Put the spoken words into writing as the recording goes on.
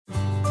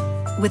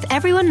With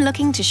everyone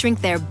looking to shrink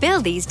their bill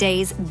these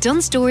days,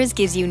 Dunnes Stores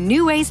gives you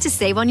new ways to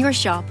save on your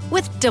shop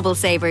with double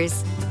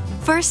savers.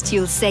 First,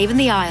 you'll save in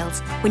the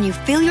aisles when you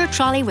fill your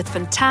trolley with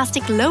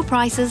fantastic low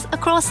prices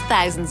across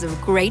thousands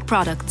of great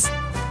products.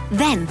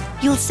 Then,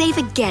 you'll save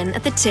again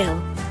at the till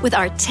with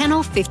our 10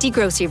 off 50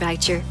 grocery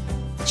voucher.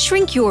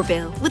 Shrink your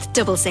bill with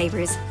double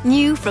savers,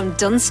 new from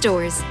Dunnes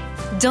Stores.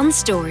 Dunnes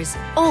Stores,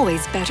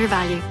 always better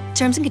value.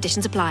 Terms and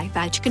conditions apply.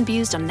 Voucher can be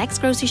used on next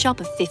grocery shop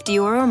of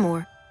 €50 or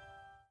more.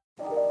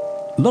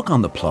 Look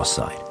on the plus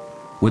side.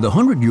 With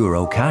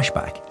 €100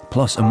 cashback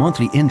plus a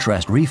monthly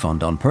interest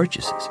refund on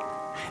purchases,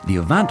 the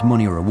Avant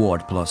Money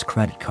Reward Plus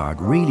credit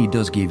card really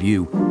does give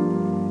you,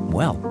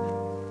 well,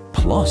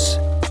 plus.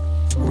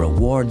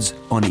 Rewards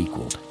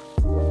unequalled.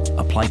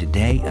 Apply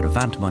today at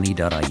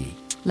avantmoney.ie.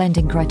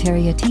 Lending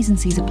criteria, T's and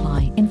C's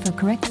apply. Info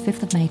correct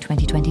 5th of May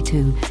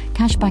 2022.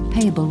 Cashback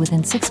payable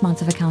within 6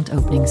 months of account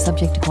opening,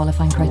 subject to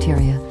qualifying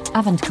criteria.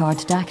 Avant Card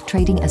DAC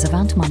trading as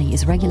Avant Money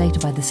is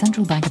regulated by the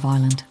Central Bank of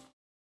Ireland.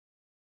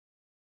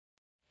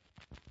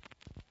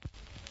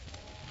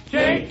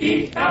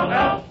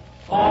 J-E-L-L,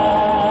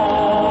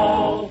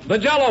 all. The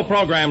Jell-O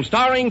program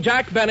starring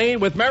Jack Benny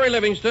with Mary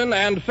Livingston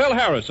and Phil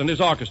Harris and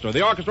his orchestra.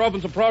 The orchestra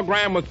opens the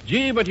program with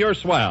Gee, But You're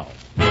Swell.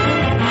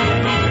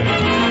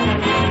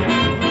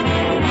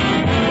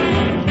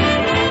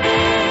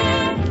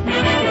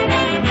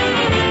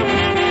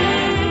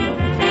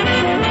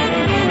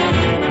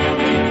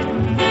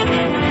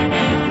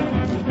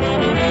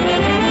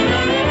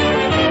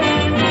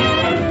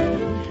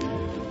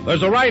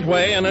 There's a right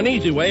way and an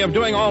easy way of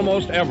doing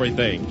almost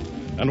everything.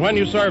 And when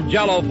you serve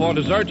Jell-O for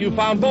dessert, you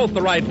found both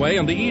the right way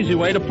and the easy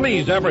way to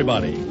please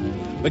everybody.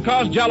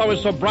 Because Jell-O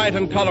is so bright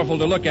and colorful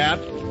to look at,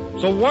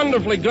 so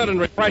wonderfully good and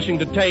refreshing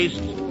to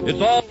taste,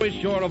 it's always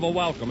sure of a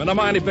welcome, and a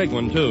mighty big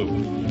one, too.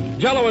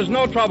 Jell-O is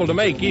no trouble to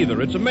make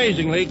either. It's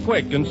amazingly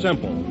quick and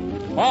simple.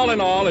 All in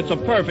all, it's a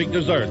perfect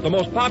dessert, the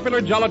most popular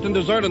gelatin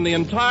dessert in the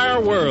entire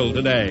world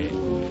today.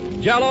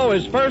 Jell-O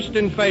is first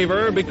in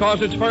favor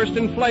because it's first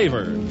in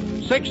flavor.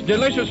 6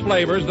 delicious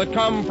flavors that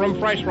come from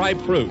fresh,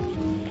 ripe fruit.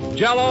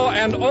 Jell-O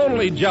and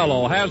only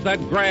Jell-O has that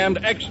grand,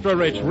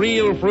 extra-rich,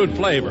 real fruit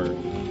flavor.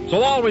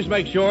 So always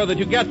make sure that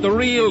you get the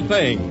real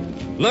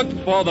thing. Look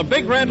for the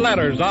big red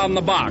letters on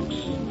the box.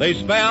 They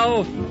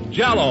spell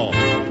Jell-O.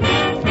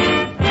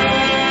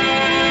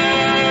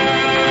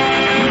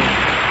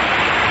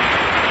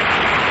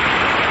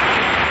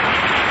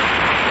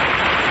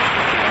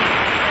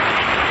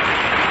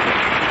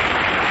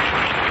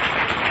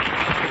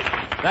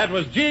 That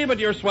was Gee, But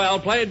You're Swell,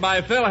 played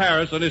by Phil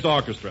Harris and his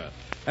orchestra.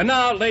 And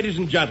now, ladies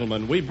and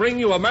gentlemen, we bring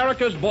you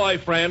America's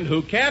boyfriend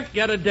who can't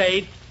get a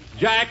date,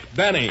 Jack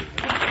Benny.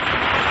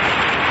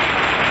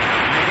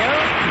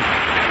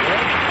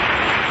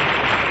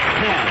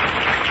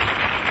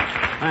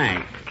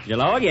 Thanks.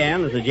 Hello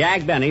again. This is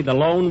Jack Benny, the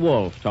lone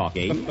wolf,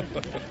 talking.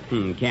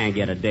 Can't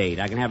get a date.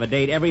 I can have a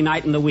date every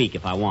night in the week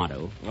if I want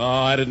to. Oh,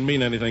 I didn't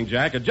mean anything,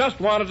 Jack. I just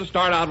wanted to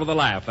start out with a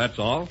laugh, that's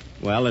all.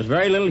 Well, there's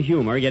very little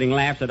humor getting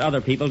laughs at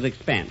other people's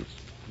expense.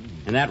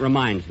 And that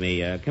reminds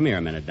me, come here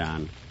a minute,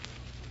 Don.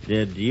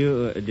 Did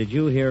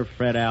you hear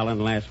Fred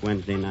Allen last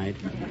Wednesday night?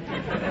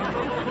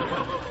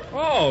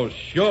 Oh,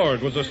 sure.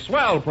 It was a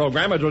swell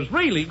program. It was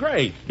really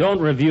great. Don't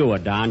review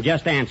it, Don.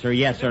 Just answer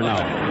yes or no.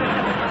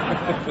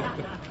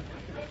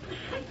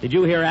 Did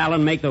you hear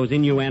Allen make those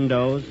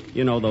innuendos?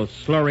 You know, those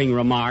slurring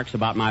remarks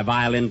about my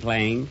violin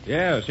playing?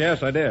 Yes,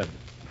 I did.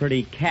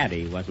 Pretty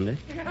catty, wasn't it?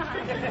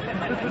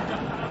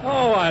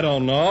 Oh, I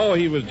don't know.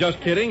 He was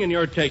just kidding, and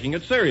you're taking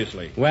it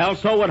seriously. Well,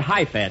 so would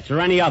Heifetz or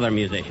any other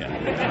musician.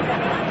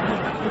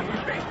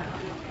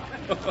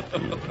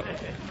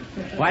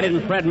 Why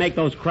didn't Fred make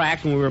those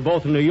cracks when we were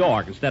both in New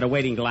York instead of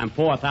waiting till I'm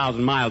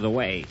 4,000 miles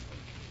away?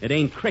 It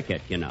ain't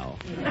cricket, you know.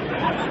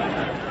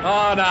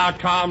 Oh, now,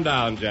 calm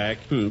down, Jack.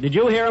 Did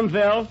you hear him,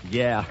 Phil?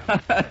 Yeah.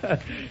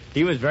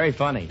 He was very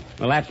funny.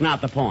 Well, that's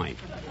not the point.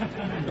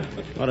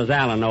 What does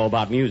Alan know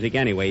about music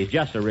anyway? He's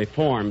just a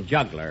reformed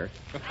juggler.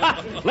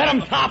 Let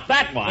him top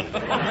that one.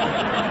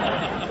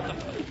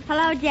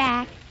 Hello,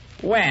 Jack.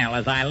 Well,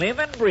 as I live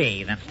and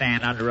breathe and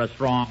stand under a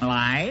strong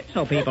light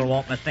so people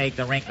won't mistake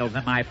the wrinkles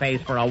in my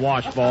face for a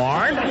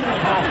washboard.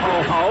 Ho,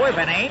 ho, ho, if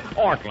it ain't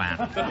Portland.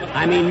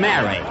 I mean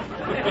Mary.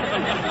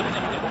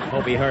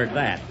 Hope he heard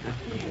that.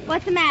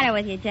 What's the matter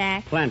with you,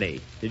 Jack?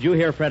 Plenty. Did you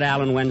hear Fred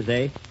Allen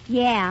Wednesday?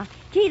 Yeah.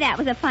 Gee, that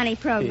was a funny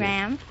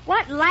program.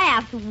 What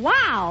laughs?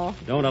 Wow.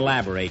 Don't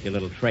elaborate, you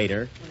little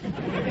traitor.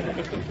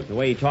 The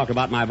way he talked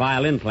about my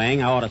violin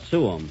playing, I ought to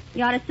sue him.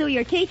 You ought to sue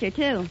your teacher,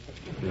 too.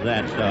 Is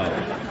that so?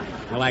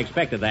 Well, I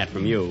expected that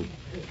from you.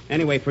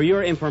 Anyway, for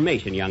your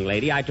information, young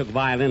lady, I took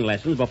violin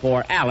lessons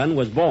before Alan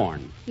was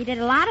born. He did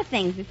a lot of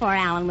things before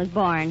Alan was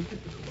born.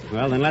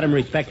 Well, then let him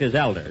respect his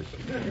elders.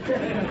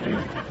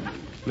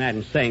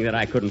 Imagine saying that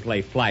I couldn't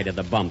play Flight of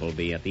the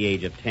Bumblebee at the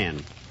age of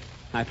 10.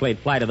 I played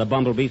Flight of the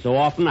Bumblebee so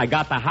often I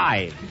got the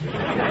hives.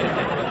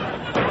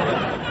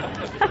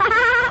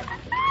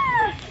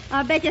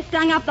 I bet you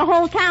stung up the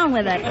whole town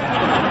with it.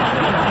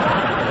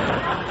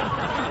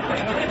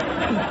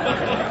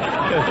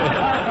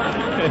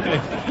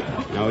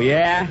 Oh,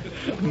 yeah?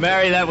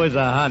 Mary, that was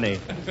a honey.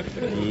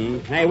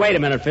 Hey, wait a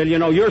minute, Phil. You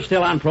know, you're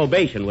still on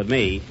probation with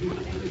me.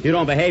 If you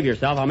don't behave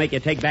yourself, I'll make you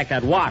take back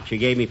that watch you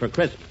gave me for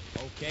Christmas.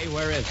 Okay,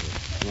 where is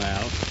it?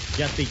 Well,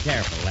 just be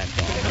careful, that's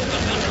all.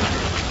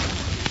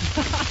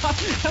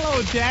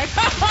 Hello, Jack.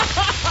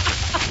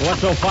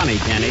 What's so funny,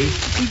 Kenny?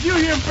 Did you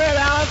hear Fred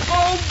Allen?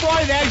 Oh,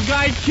 boy, that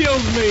guy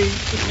kills me.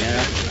 Yeah.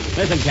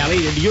 Listen, Kelly,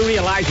 did you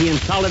realize he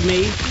insulted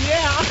me?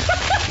 Yeah.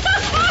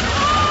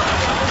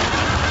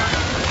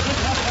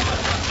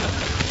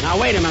 Now,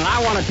 wait a minute.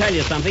 I want to tell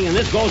you something, and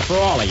this goes for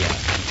all of you.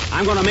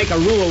 I'm going to make a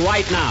rule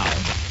right now.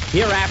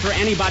 Hereafter,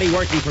 anybody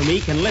working for me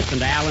can listen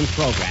to Alan's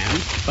program,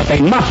 but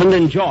they mustn't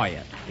enjoy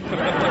it.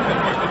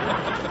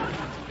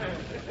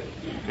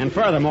 And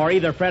furthermore,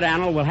 either Fred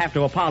Allen will have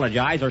to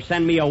apologize or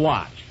send me a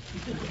watch.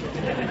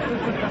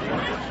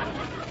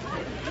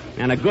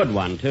 And a good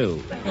one,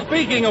 too.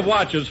 Speaking of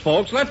watches,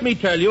 folks, let me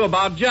tell you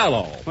about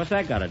Jell-O. What's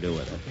that got to do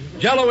with it?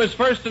 Jell-O is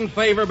first in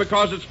favor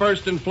because it's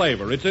first in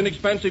flavor. It's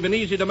inexpensive and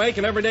easy to make,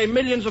 and every day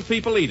millions of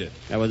people eat it.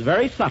 That was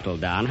very subtle,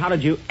 Don. How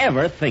did you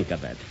ever think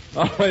of it?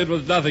 Oh, it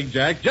was nothing,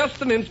 Jack.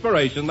 Just an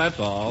inspiration, that's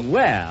all.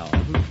 Well,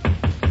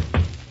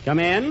 come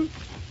in.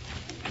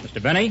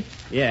 Mr. Benny,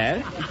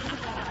 Yes?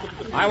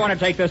 I want to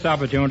take this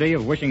opportunity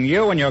of wishing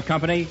you and your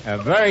company a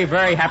very,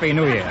 very happy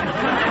New Year.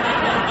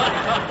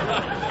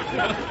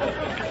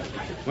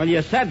 Well,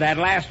 you said that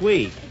last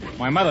week.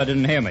 My mother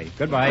didn't hear me.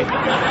 Goodbye.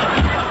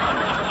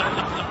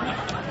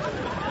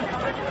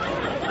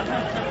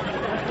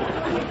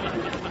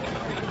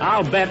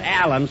 I'll bet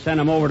Alan sent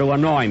him over to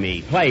annoy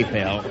me. Play,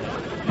 Phil.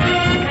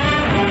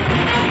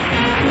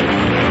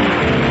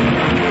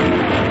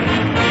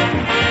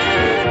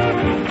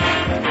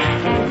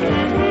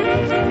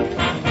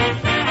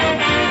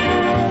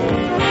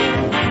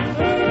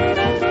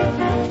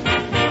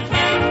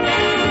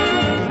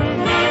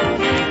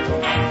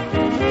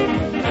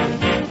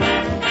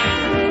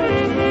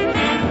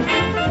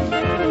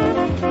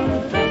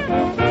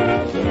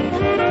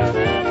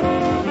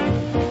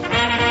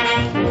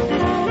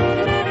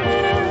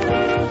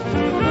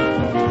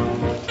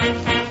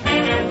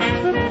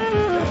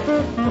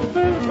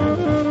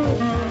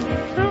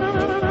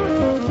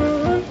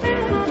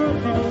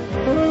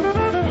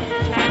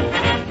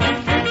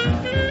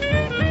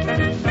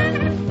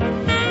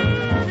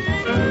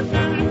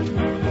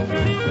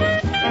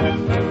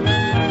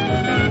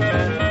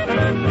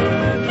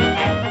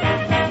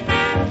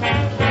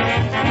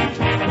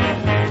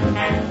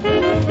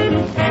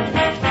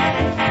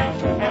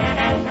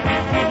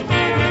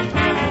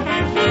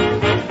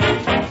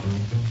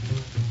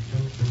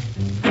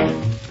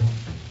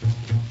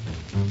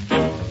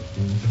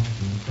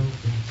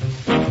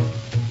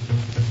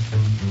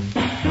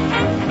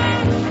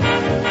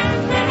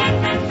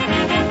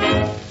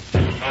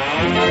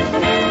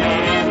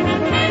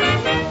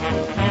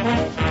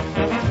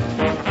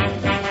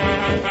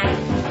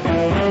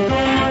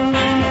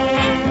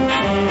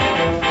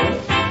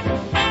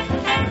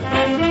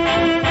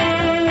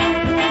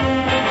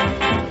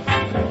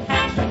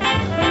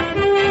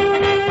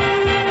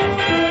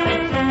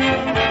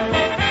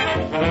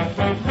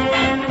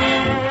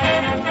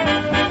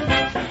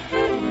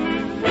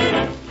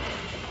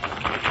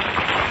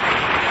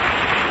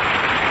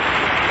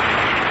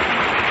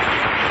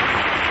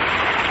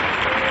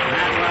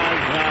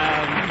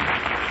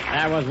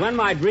 That was When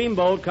My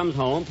Dreamboat Comes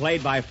Home,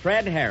 played by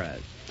Phil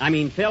Harris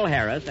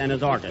and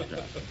his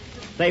orchestra.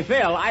 Say,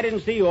 Phil, I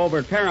didn't see you over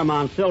at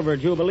Paramount Silver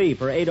Jubilee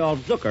for Adolf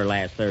Zucker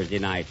last Thursday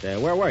night.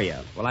 Where were you?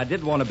 Well, I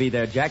did want to be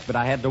there, Jack, but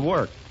I had to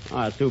work.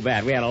 Oh, it's too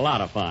bad. We had a lot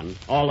of fun.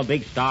 All the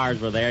big stars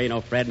were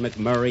there, Fred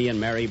McMurray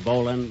and Mary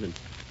Boland and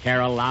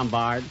Carol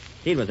Lombard.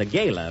 It was a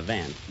gala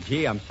event.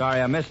 Gee, I'm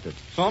sorry I missed it.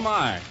 So am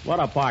I. What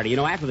a party.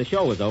 After the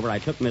show was over, I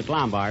took Miss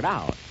Lombard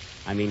out.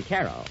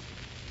 Carol.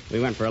 We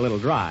went for a little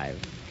drive.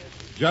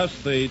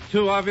 Just the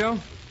two of you?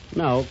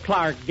 No,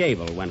 Clark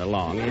Gable went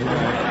along.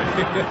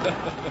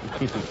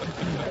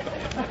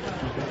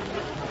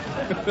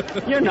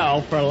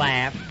 For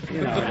laughs.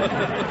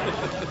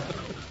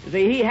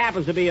 See, he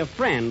happens to be a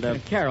friend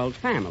of Carol's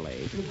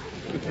family.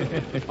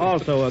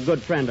 Also a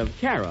good friend of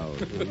Carol's.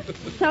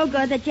 So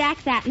good that Jack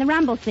sat in the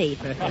rumble seat.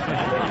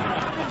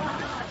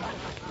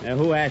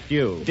 Who asked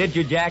you? Did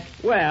you, Jack?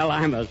 Well,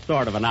 I'm a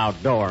sort of an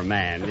outdoor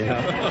man,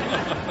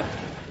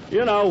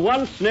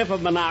 one sniff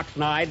of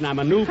monoxide and I'm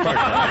a new person.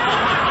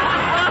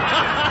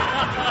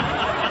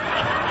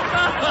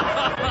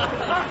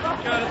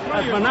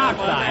 That's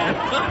monoxide.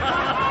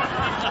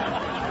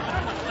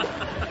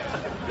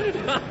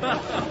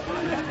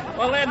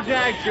 Well, then,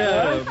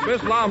 Jack,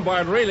 Miss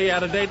Lombard really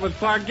had a date with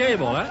Clark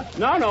Gable, huh?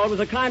 No, it was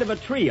a kind of a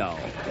trio,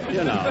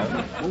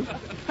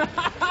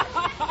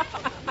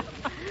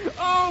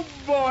 Oh,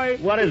 boy.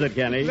 What is it,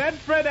 Kenny? That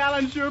Fred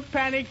Allen sure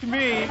panicked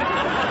me.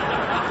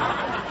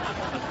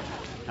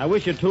 I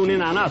wish you'd tune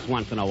in on us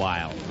once in a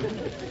while.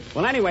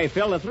 Well, anyway,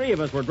 Phil, the three of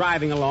us were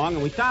driving along,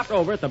 and we stopped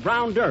over at the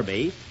Brown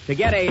Derby to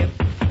get a...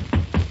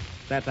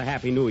 That's a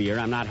Happy New Year.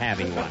 I'm not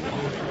having one.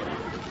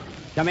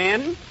 Come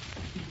in.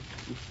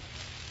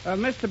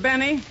 Mr.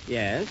 Benny,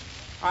 Yes?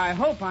 I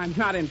hope I'm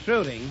not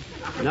intruding.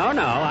 No,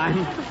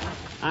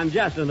 I'm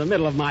just in the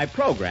middle of my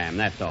program,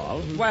 that's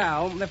all.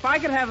 Well, if I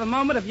could have a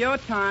moment of your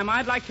time,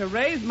 I'd like to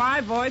raise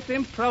my voice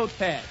in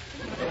protest.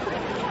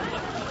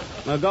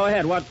 Well, go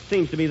ahead. What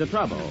seems to be the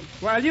trouble?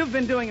 Well, you've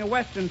been doing a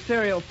Western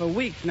serial for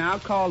weeks now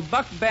called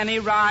Buck Benny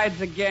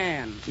Rides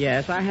Again.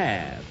 Yes, I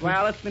have.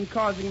 Well, it's been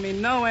causing me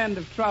no end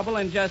of trouble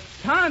and just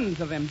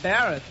tons of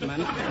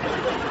embarrassment.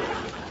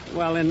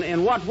 Well,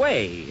 in what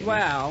way?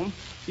 Well,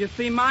 you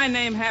see, my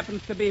name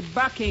happens to be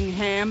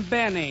Buckingham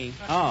Benny.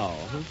 Oh.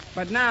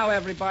 But now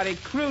everybody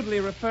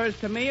crudely refers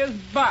to me as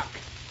Buck.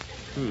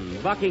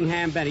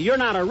 Buckingham Benny. You're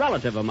not a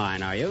relative of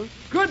mine, are you?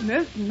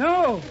 Goodness,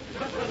 no.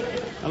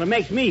 Well, it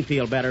makes me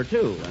feel better,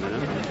 too.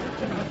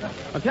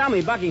 Well, tell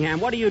me, Buckingham,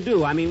 what do you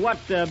do? I mean,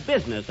 what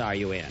business are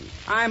you in?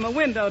 I'm a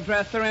window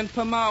dresser in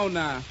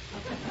Pomona.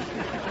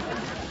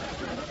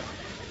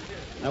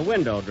 A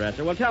window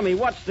dresser. Well, tell me,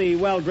 what's the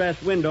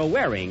well-dressed window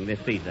wearing this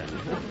season?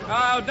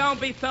 Oh, don't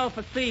be so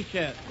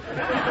facetious.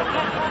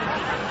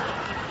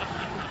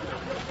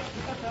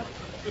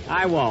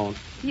 I won't.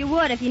 You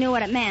would if you knew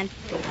what it meant.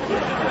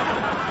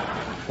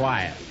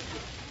 Quiet.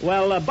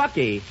 Well,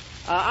 Bucky,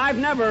 I've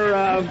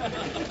never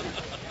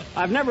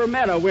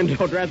met a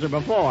window dresser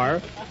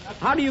before.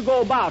 How do you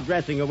go about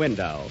dressing a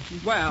window?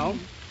 Well,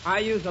 I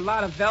use a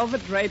lot of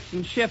velvet drapes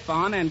and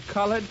chiffon and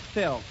colored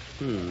silk.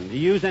 Do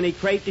you use any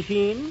crepe de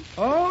chine?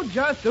 Oh,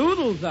 just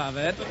oodles of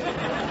it.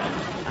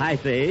 I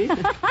see.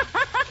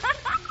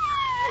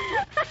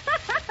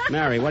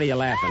 Mary, what are you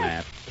laughing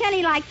at?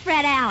 Kenny likes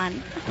Fred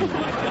Allen.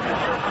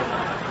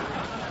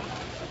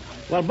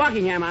 Well,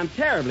 Buckingham, I'm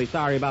terribly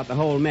sorry about the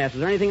whole mess. Is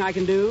there anything I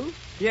can do?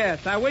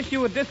 Yes, I wish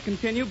you would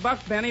discontinue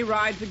Buck Benny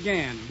Rides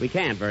Again. We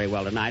can't very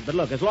well tonight, but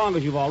look, as long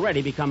as you've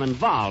already become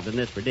involved in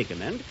this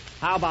predicament,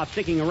 how about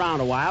sticking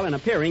around a while and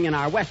appearing in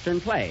our Western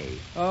play?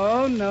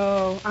 Oh,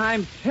 no.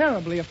 I'm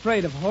terribly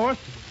afraid of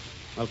horses.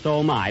 Well,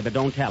 so am I, but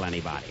don't tell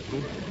anybody.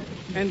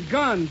 And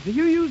guns. Do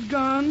you use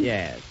guns?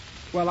 Yes.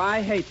 Well,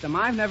 I hate them.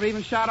 I've never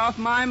even shot off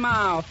my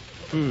mouth.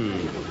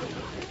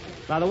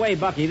 By the way,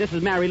 Bucky, this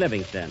is Mary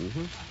Livingston.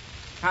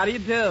 How do you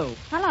do?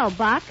 Hello,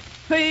 Buck.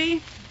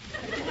 See?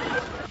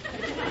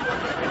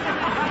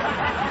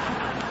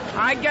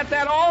 I get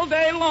that all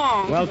day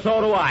long. Well,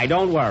 so do I.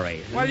 Don't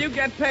worry. Well, you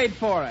get paid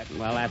for it.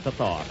 Well, that's a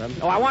thought.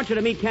 Oh, I want you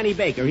to meet Kenny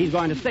Baker. He's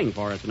going to sing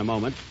for us in a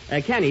moment.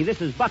 Kenny,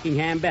 this is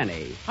Buckingham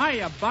Benny.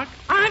 Hiya, Buck.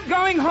 I'm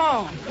going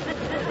home.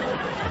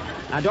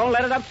 Now, don't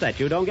let it upset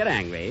you. Don't get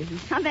angry.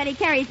 I bet he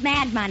carries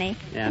mad money.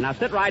 Yeah, now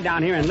sit right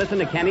down here and listen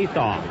to Kenny's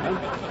song.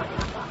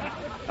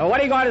 What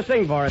are you going to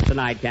sing for us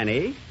tonight,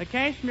 Kenny? The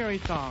Kashmiri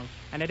song,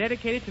 and I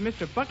dedicate it to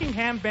Mr.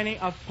 Buckingham Benny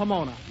of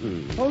Pomona.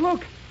 Oh,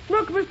 look.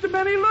 Look, Mr.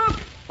 Benny, look.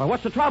 Well,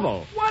 what's the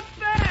trouble? What's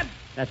that?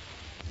 That's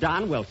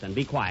Don Wilson.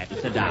 Be quiet and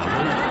sit down.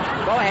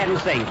 Go ahead and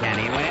sing,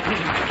 Kenny.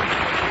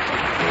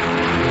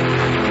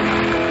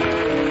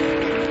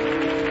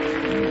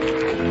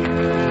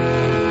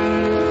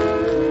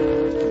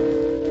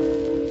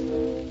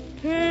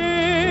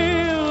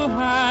 Pale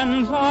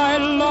hands I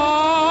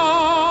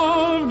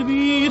loved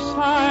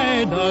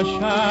beside the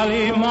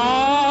Shalimar.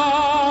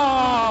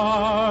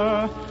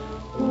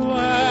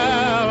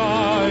 Where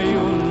are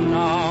you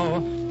now?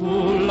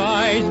 Who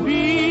lies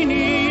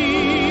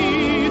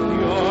beneath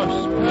your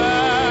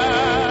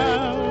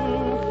spell?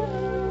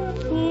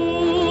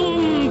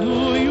 Whom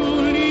do you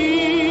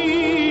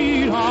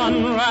lead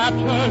on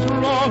rapture's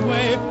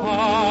roadway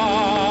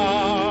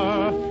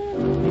far?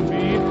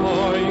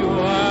 Before you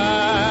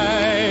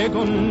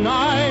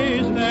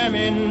agonize them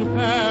in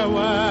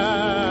farewell.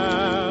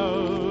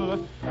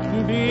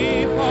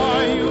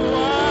 Before you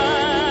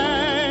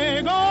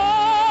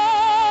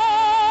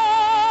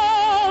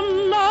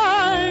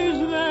agonize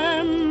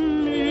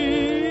them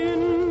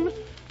in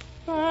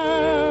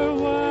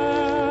farewell.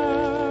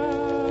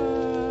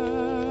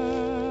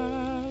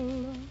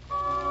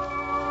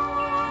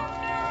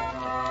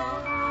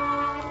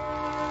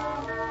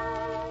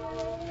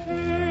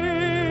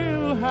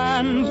 Pale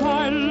hands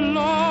I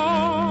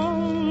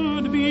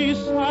loved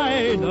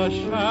beside the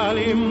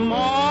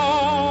Shalimar.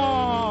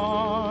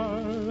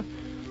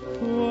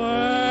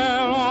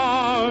 Where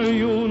are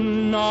you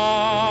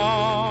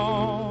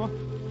now?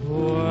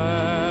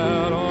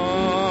 Where are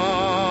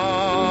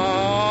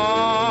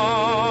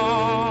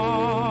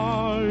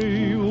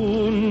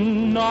you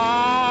now?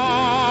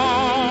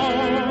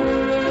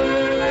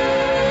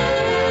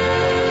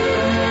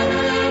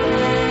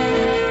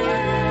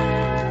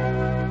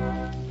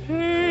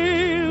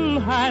 Pale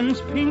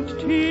hands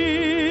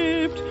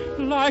pink-tipped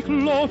like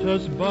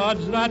lotus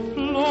buds that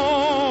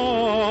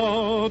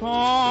float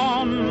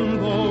on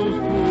those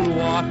cool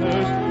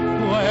waters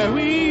where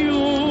we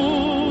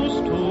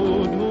used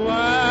to dwell.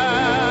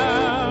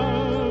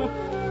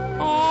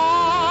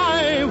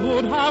 I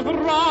would have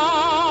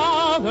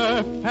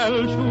rather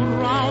felt you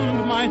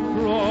round my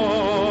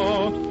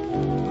throat,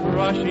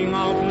 crushing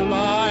out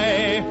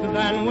life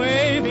than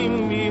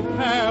waving me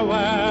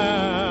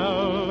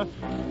farewell,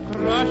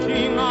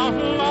 crushing out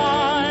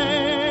life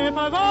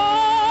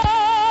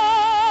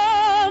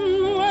than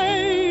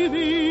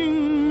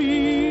waving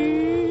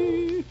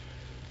me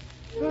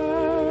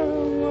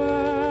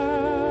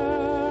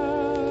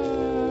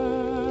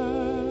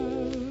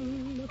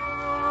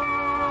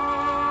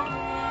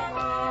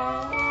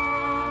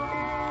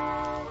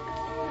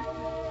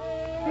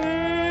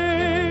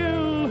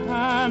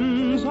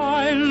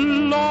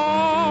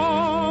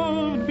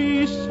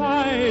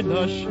by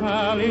the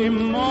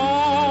Shalimar.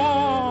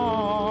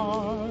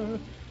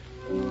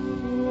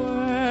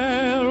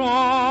 Where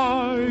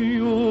are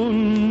you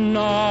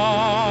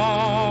now?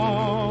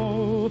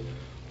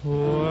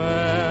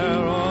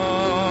 Where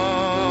are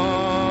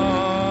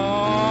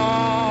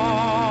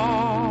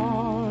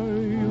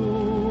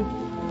you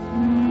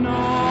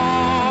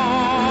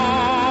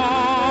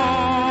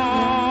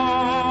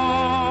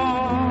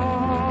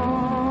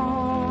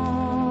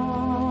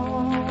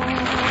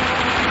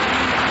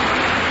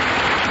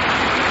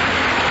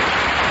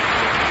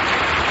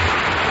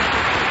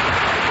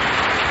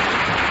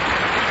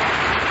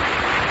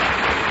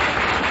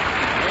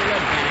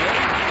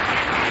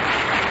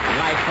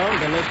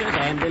Delicious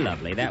and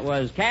lovely. That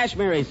was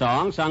Kashmiri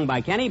Song sung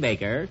by Kenny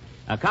Baker,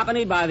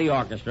 accompanied by the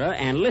orchestra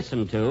and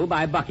listened to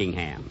by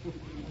Buckingham.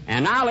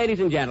 And now, ladies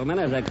and gentlemen,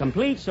 as a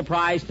complete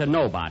surprise to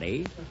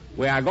nobody,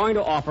 we are going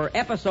to offer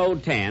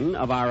episode 10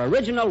 of our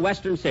original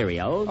Western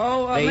serial.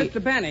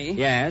 Mr. Benny.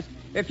 Yes?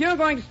 If you're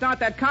going to start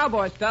that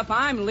cowboy stuff,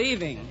 I'm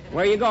leaving.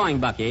 Where are you going,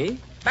 Bucky?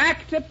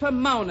 Back to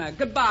Pomona.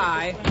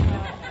 Goodbye.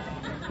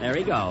 There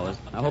he goes.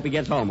 I hope he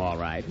gets home all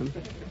right.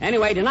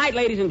 Anyway, tonight,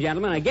 ladies and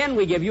gentlemen, again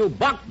we give you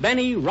Buck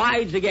Benny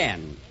Rides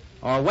Again.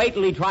 Or wait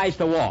till he tries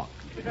to walk.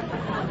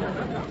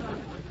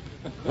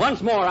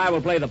 Once more, I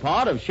will play the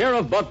part of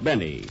Sheriff Buck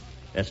Benny,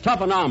 as tough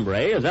an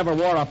hombre as ever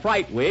wore a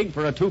fright wig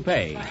for a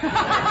toupee.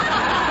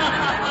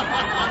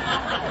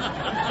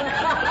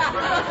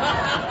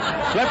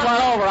 Flip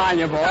one over on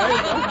you, boys.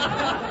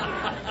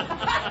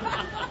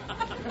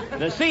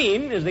 The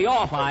scene is the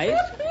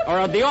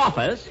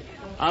office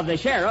of the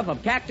sheriff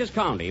of Cactus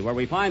County, where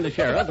we find the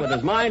sheriff with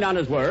his mind on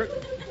his work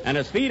and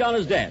his feet on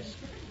his desk.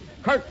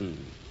 Curtain.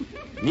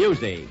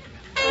 Music.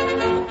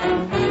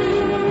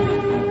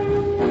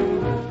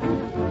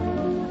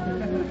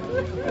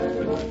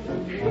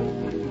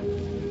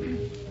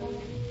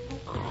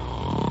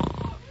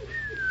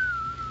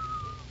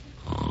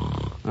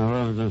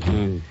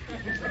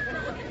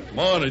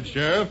 Morning,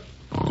 Sheriff.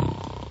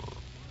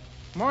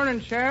 Morning,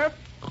 Sheriff.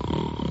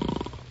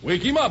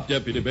 Wake him up,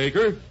 Deputy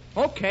Baker.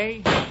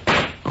 Okay.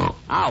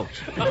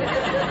 Ouch.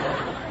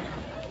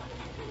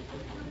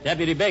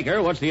 Deputy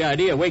Baker, what's the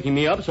idea of waking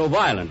me up so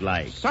violent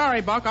like?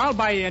 Sorry, Buck. I'll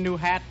buy you a new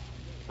hat.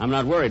 I'm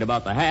not worried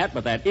about the hat,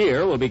 but that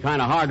ear will be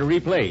kind of hard to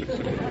replace.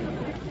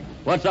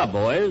 What's up,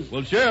 boys?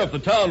 Well, Sheriff, the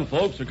town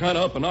folks are kind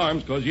of up in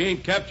arms because you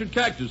ain't captured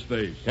Cactus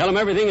Face. Tell them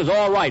everything is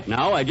all right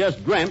now. I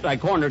just dreamt I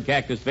cornered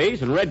Cactus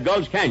Face in Red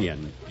Gulch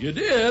Canyon. You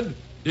did?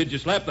 Did you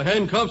slap the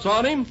handcuffs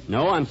on him?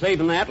 No, I'm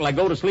saving that till I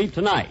go to sleep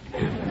tonight.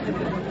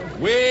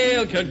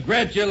 Well,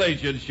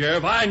 congratulations,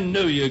 Sheriff. I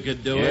knew you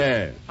could do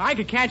it. I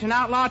could catch an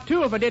outlaw,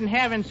 too, if I didn't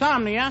have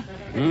insomnia.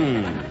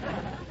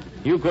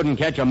 You couldn't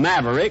catch a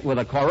maverick with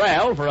a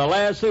corral for a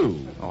lasso.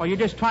 Oh, you're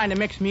just trying to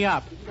mix me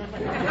up.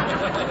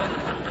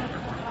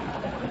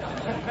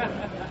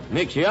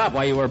 Mix you up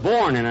while you were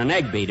born in an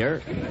egg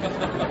beater.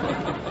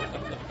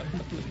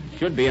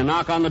 Should be a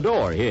knock on the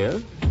door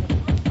here.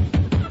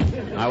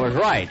 I was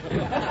right.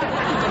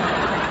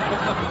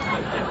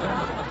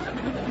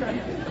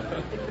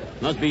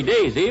 Must be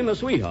Daisy, my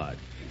sweetheart.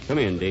 Come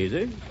in,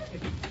 Daisy.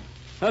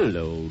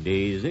 Hello,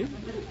 Daisy.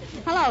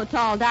 Hello,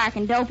 tall, dark,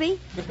 and dopey.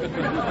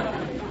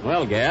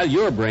 Well, gal,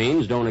 your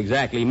brains don't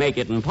exactly make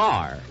it in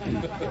par.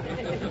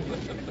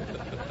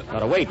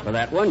 Gotta wait for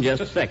that one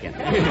just a second.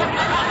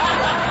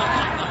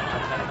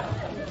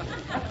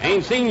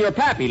 Ain't seen your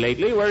pappy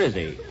lately. Where is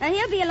he?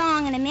 He'll be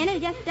along in a minute.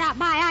 He just stopped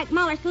by Ike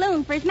Muller's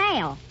saloon for his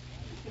mail.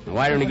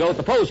 Why don't he go to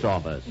the post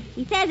office?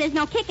 He says there's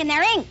no kick in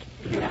their ink.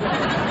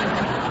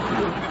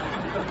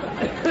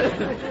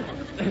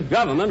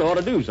 Government ought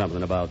to do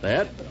something about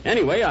that.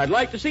 Anyway, I'd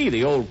like to see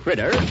the old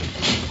critter. Here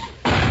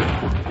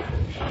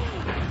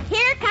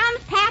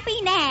comes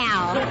Pappy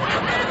now.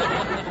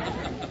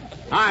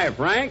 Hi,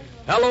 Frank.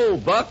 Hello,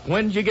 Buck.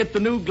 When'd you get the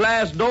new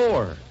glass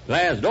door?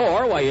 Glass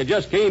door? Why, you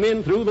just came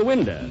in through the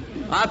window.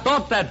 I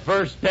thought that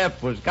first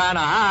step was kind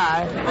of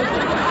high.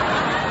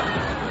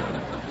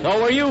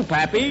 So are you,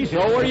 Pappy.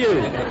 So are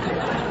you.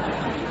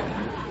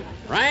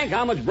 Frank,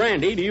 how much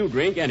brandy do you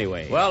drink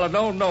anyway? Well, I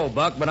don't know,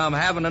 Buck, but I'm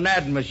having an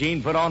adding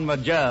machine put on my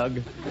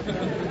jug.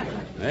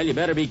 Well, you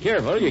better be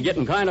careful. You're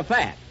getting kind of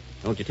fat.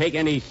 Don't you take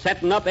any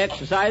setting up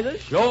exercises?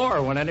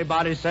 Sure, when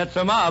anybody sets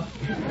them up.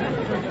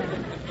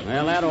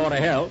 Well, that ought to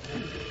help.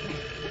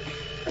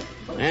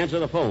 Answer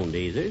the phone,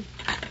 Daisy.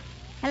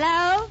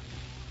 Hello?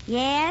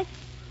 Yes?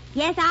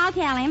 Yes, I'll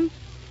tell him.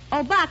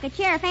 Oh, Buck, it's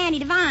Sheriff Andy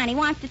Devine. He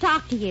wants to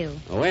talk to you.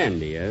 Oh,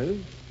 Andy, eh?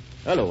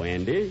 Hello,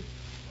 Andy.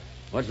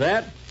 What's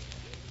that?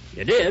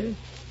 You did?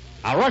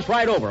 I'll rush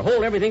right over.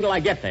 Hold everything till I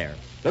get there.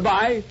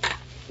 Goodbye.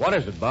 What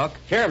is it, Buck?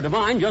 Sheriff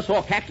Devine just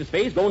saw Cactus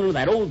Face going into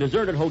that old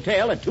deserted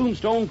hotel at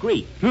Tombstone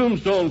Creek.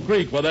 Tombstone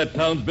Creek? Well, that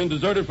town's been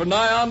deserted for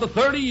nigh on to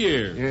 30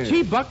 years. Yeah.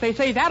 Gee, Buck, they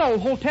say that old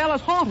hotel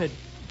is haunted.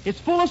 It's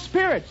full of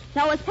spirits.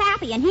 So is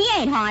Pappy, and he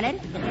ain't haunted.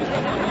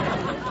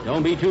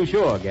 Don't be too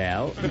sure,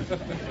 gal.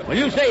 Well,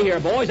 you stay here,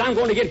 boys. I'm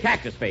going to get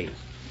Cactus Face.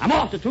 I'm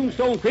off to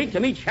Tombstone Creek to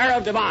meet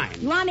Sheriff Devine.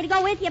 You want me to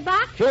go with you,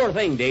 Buck? Sure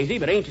thing, Daisy,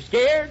 but ain't you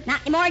scared?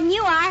 Not any more than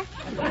you are.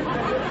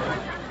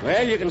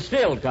 Well, you can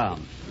still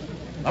come.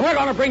 But we're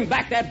going to bring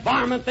back that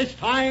varmint this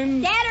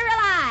time. Dead or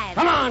alive?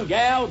 Come on,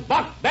 gal.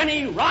 Buck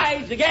Benny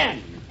rides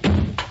again.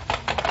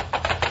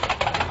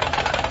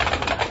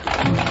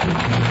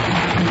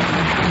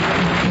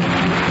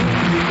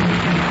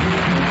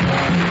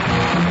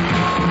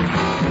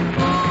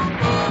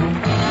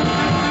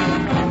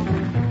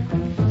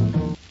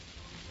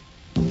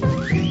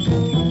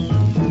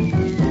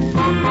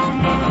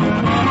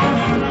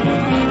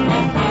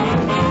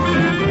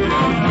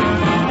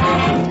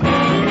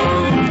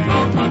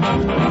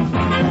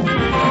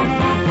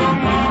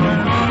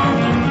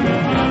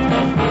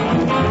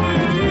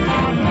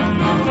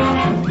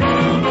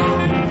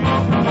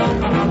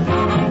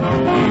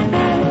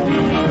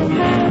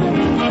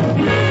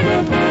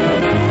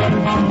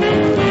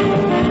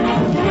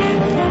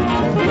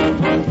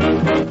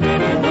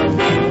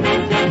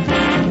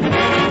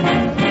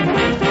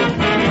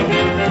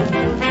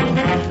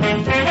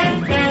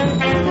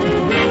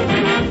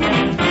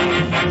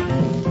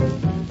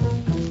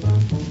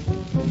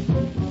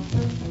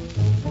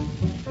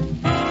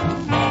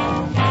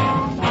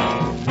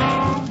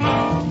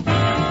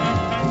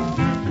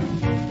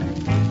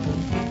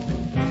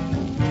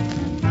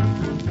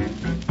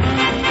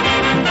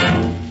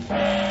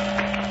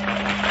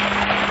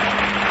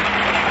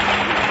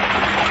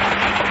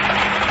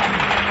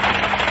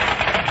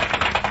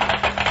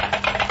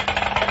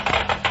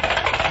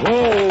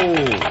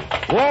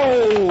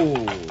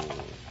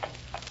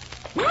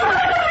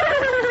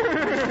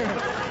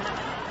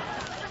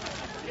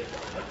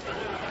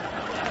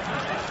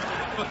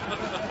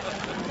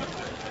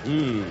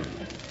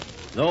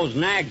 Those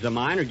nags of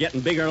mine are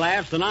getting bigger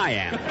laughs than I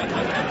am.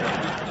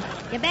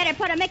 You better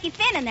put a Mickey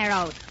Finn in their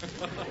oath.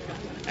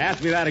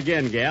 Ask me that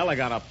again, gal. I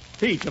got a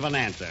peach of an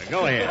answer.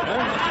 Go ahead.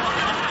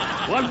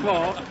 Once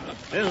more.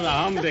 This is a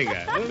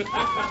humdinger.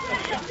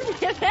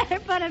 You better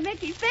put a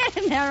Mickey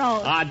Finn in their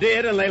oath. I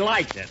did, and they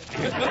liked it.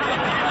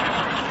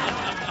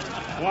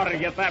 Wanted to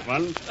get that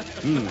one.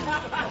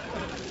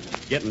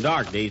 Getting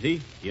dark,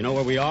 Daisy. You know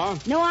where we are?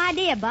 No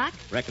idea, Buck.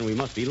 Reckon we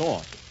must be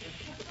lost.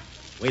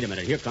 Wait a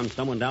minute. Here comes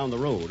someone down the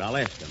road. I'll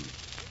ask him.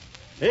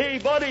 Hey,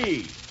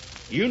 buddy.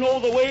 You know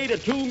the way to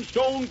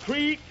Tombstone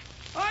Creek?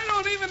 I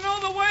don't even know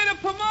the way to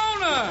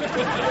Pomona.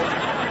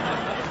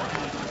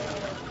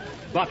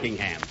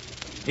 Buckingham.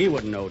 He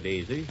wouldn't know,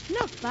 Daisy.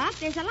 Look, Buck,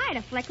 there's a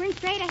light flickering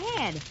straight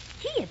ahead.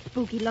 Gee, it's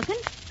spooky looking.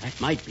 That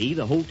might be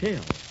the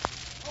hotel.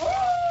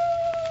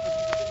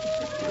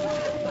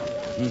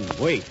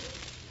 Wait.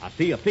 I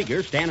see a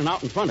figure standing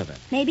out in front of it.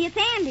 Maybe it's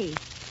Andy.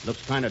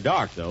 Looks kind of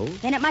dark, though.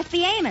 Then it must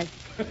be Amos.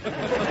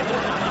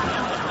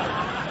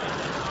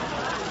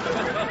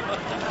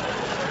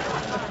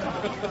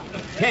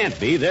 Can't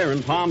be. They're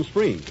in Palm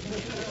Springs.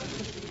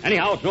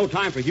 Anyhow, it's no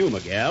time for humor,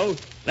 gal.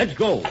 Let's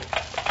go.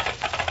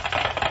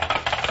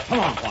 Come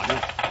on, partner.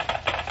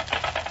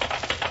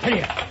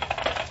 Here.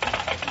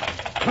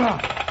 Come on.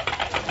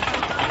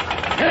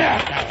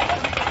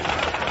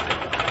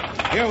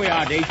 Here we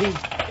are, Daisy.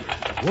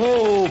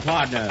 Whoa,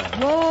 partner.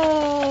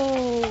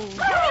 Whoa.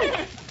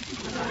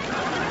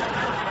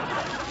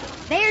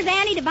 There's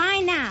Andy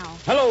Devine now.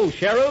 Hello,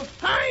 Sheriff.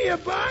 Hiya,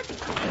 Buck.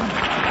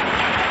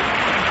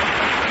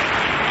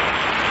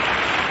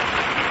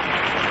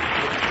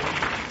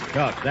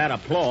 Shucks, that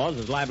applause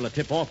is liable to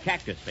tip off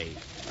Cactus Face.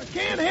 I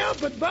can't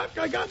help it, Buck.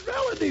 I got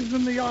relatives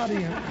in the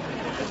audience.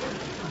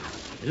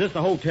 Is this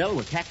the hotel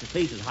where Cactus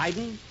Face is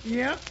hiding?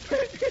 Yeah.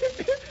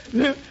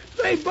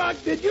 Say, Buck,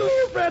 did you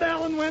hear Fred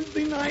Allen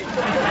Wednesday night?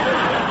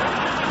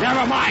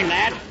 Never mind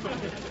that.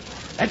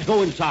 Let's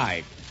go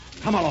inside.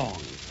 Come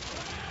along.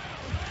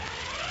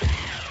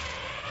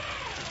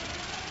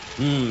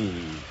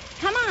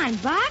 Come on,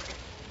 Buck.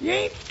 You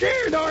ain't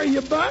scared, are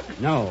you, Buck?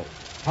 No.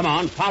 Come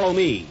on, follow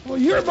me. Well,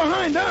 you're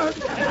behind us.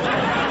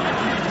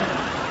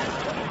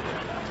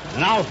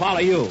 And I'll follow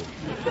you.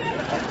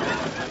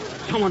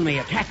 Someone may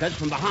attack us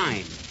from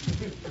behind.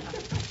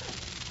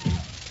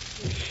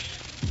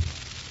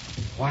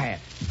 Quiet.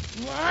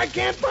 Well, I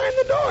can't find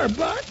the door,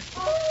 Buck.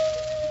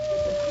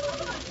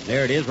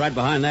 There it is, right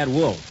behind that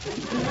wolf.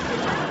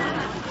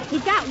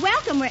 He's got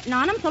welcome written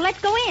on him, so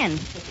let's go in.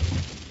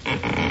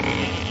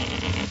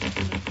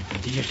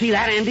 Did you see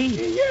that, Andy?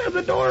 Yeah,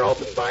 the door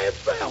opened by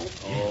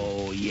itself.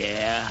 Oh,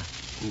 yeah?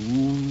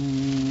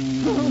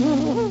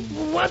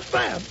 What's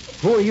that?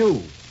 Who are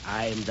you?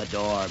 I'm the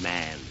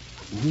doorman.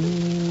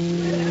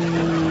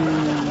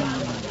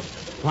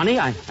 Funny,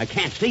 I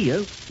can't see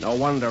you. No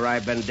wonder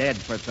I've been dead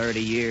for 30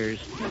 years.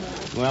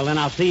 Well, then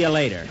I'll see you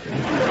later.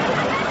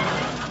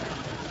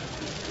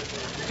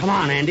 Come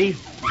on, Andy.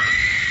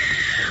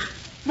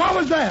 What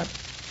was that?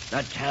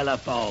 The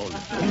telephone.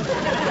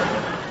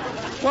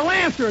 Well,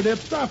 answer it.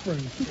 It's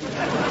suffering.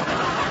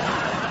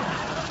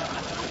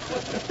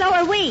 So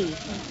are we.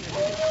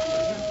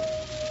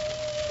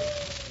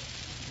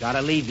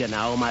 Gotta leave you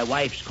now. My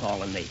wife's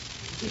calling me.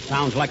 It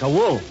sounds like a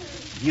wolf.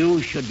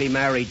 You should be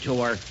married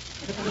to her.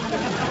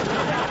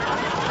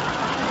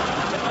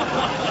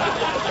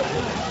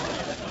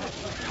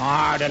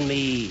 Pardon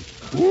me.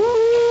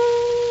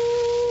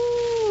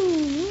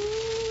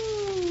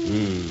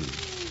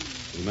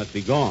 He must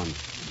be gone.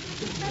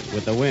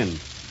 With the wind.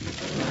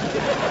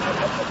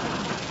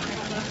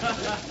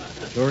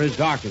 Sure is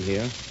dark in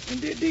here.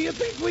 And do you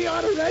think we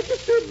ought to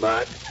register,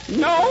 Buck?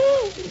 No!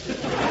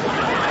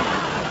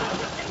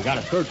 We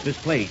gotta search this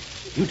place.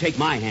 You take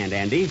my hand,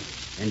 Andy.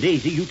 And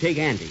Daisy, you take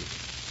Andy.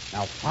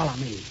 Now follow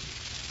me.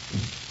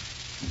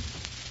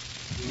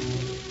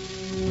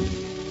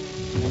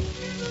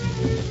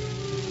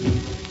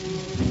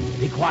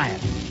 Be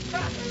quiet.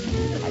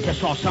 I just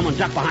saw someone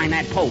duck behind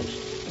that post.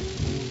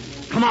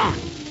 Come on.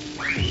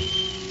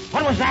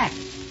 What was that?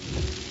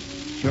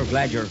 Sure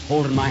glad you're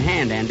holding my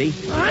hand, Andy.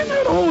 I'm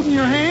not holding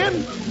your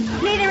hand.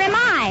 Neither am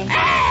I.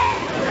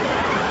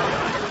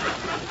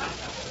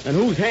 And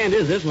whose hand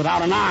is this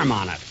without an arm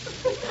on it?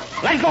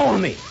 Let go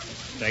of me.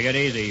 Take it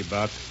easy,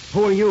 Buck.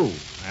 Who are you?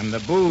 I'm the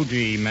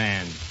bougie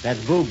man. That's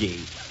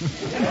Boogie.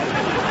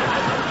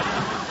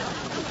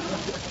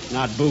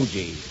 Not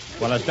Bougie.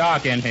 Well, it's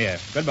dark in here.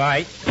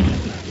 Goodbye.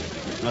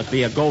 Must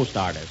be a ghost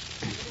artist.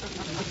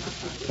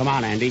 Come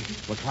on, Andy.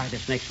 We'll try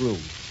this next room.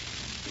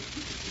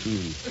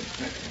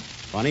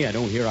 Funny, I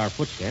don't hear our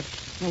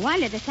footsteps. No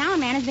wonder the sound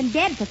man has been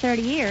dead for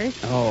 30 years.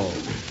 Oh.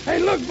 Hey,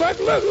 look, Buck,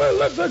 look.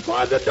 The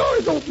closet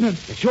door's opening.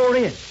 It sure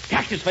is.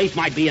 Cactus Face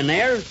might be in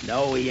there.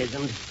 No, he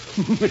isn't.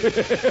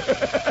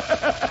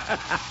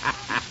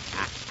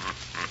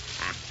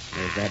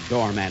 There's that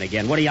doorman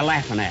again. What are you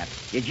laughing at?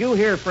 Did you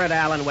hear Fred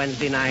Allen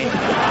Wednesday night?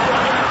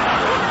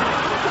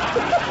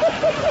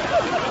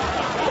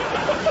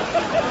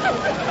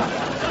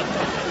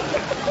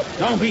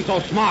 Don't be so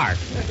smart.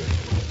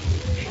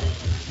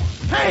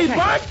 Hey,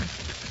 Buck!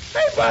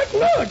 Hey, Buck,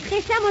 look!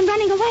 There's someone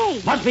running away.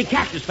 Must be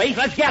Cactus Face.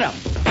 Let's get him.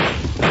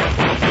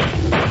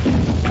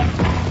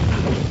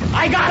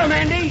 I got him,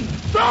 Andy.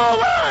 So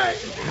right!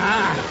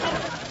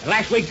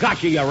 Last week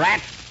got you, you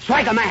rat.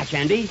 Strike a match,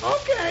 Andy.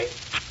 Okay.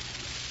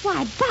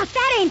 Why, Buck,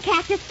 that ain't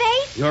Cactus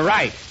Face. You're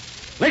right.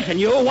 Listen,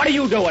 you, what are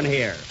you doing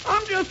here?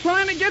 I'm just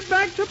trying to get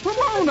back to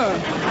Pomona.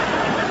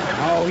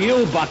 Oh,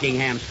 you,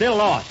 Buckingham, still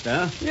lost,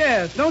 huh?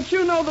 Yes, don't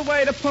you know the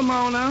way to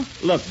Pomona?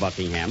 Look,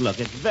 Buckingham,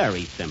 look, it's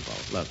very simple.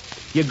 Look,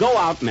 you go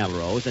out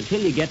Melrose until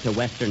you get to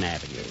Western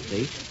Avenue,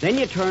 see? Then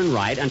you turn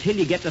right until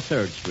you get to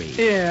 3rd Street.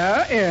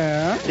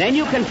 Yeah. Then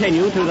you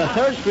continue through the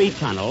 3rd Street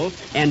Tunnel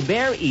and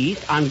bear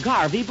east on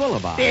Garvey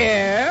Boulevard.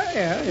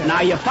 Yeah.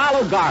 Now you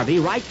follow Garvey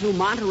right through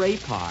Monterey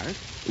Park,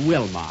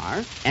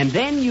 Wilmar, and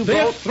then you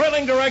go... These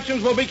thrilling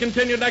directions will be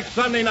continued next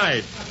Sunday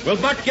night. Will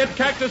Buck get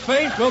Cactus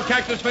Face? Will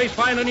Cactus Face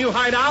find a new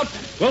hideout?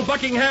 Will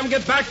Buckingham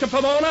get back to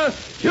Pomona?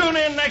 Tune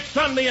in next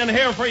Sunday and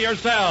hear for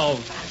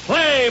yourselves.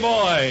 Play,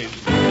 boys!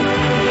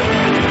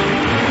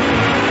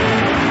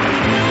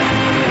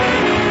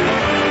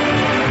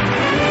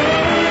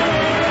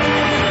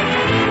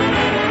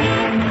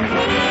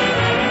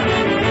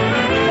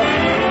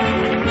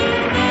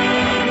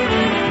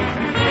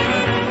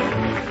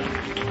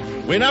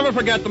 We never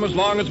forget them as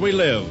long as we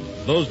live.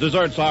 Those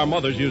desserts our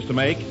mothers used to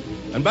make.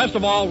 And best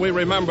of all, we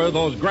remember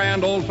those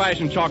grand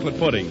old-fashioned chocolate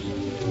puddings.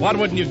 What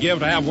wouldn't you give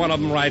to have one of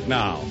them right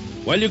now?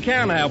 Well, you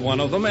can have one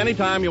of them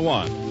anytime you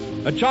want.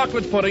 A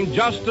chocolate pudding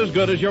just as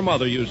good as your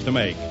mother used to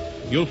make.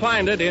 You'll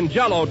find it in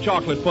Jell-O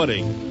chocolate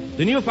pudding,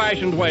 the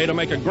new-fashioned way to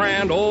make a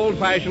grand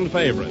old-fashioned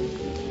favorite.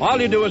 All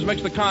you do is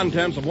mix the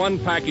contents of one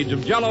package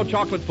of Jell-O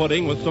chocolate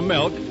pudding with some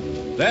milk,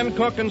 then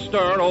cook and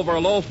stir over a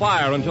low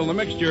fire until the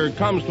mixture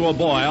comes to a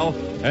boil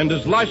and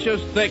is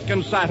luscious, thick,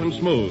 and satin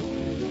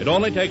smooth. It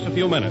only takes a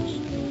few minutes.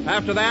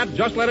 After that,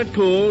 just let it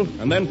cool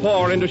and then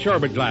pour into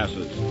sherbet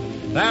glasses.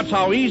 That's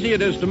how easy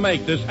it is to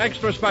make this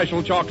extra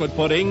special chocolate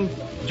pudding,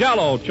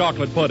 Jell-O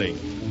chocolate pudding.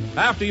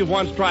 After you've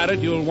once tried it,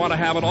 you'll want to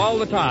have it all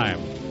the time.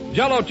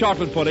 Jell-O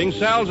chocolate pudding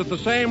sells at the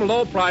same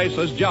low price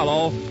as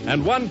Jell-O,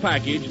 and one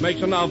package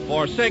makes enough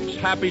for 6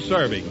 happy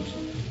servings.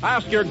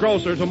 Ask your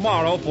grocer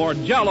tomorrow for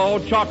Jell-O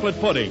chocolate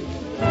pudding.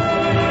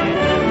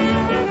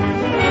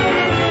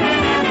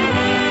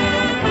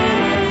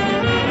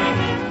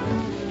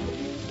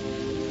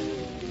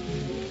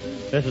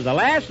 This is the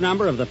last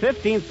number of the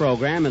 15th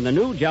program in the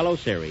new Jell-O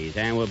series,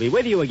 and we'll be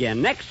with you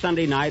again next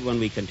Sunday night when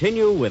we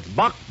continue with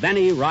Buck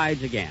Benny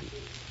Rides Again.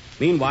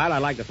 Meanwhile, I'd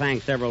like to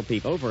thank several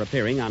people for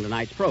appearing on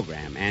tonight's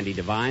program. Andy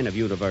Devine of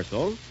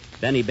Universal,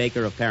 Benny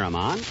Baker of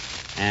Paramount,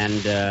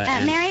 and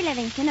Mary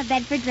Livingston of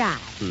Bedford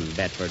Drive.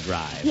 Bedford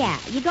Drive. Yeah,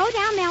 you go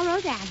down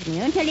Melrose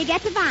Avenue until you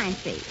get to Vine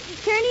Street.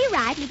 Turn to your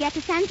right, you get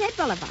to Sunset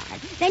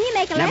Boulevard. Then you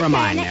make a left Never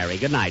mind, turn. Mary.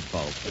 Good night,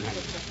 folks.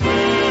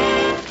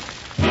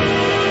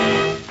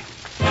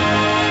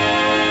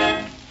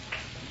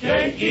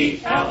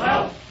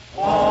 Jell.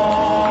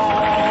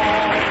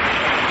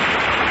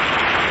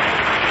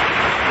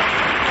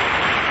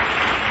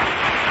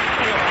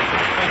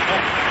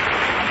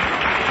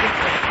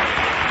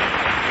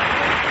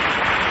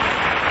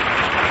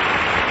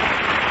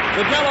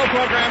 The Jell-O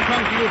program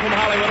comes to you from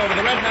Hollywood over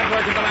the Red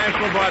Network of the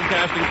National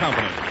Broadcasting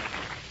Company.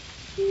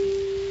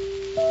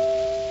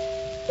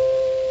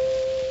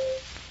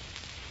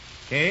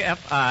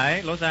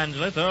 KFI, Los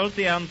Angeles, Earl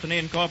C. Anthony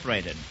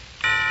Incorporated.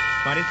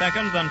 20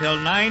 seconds until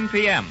 9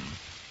 p.m.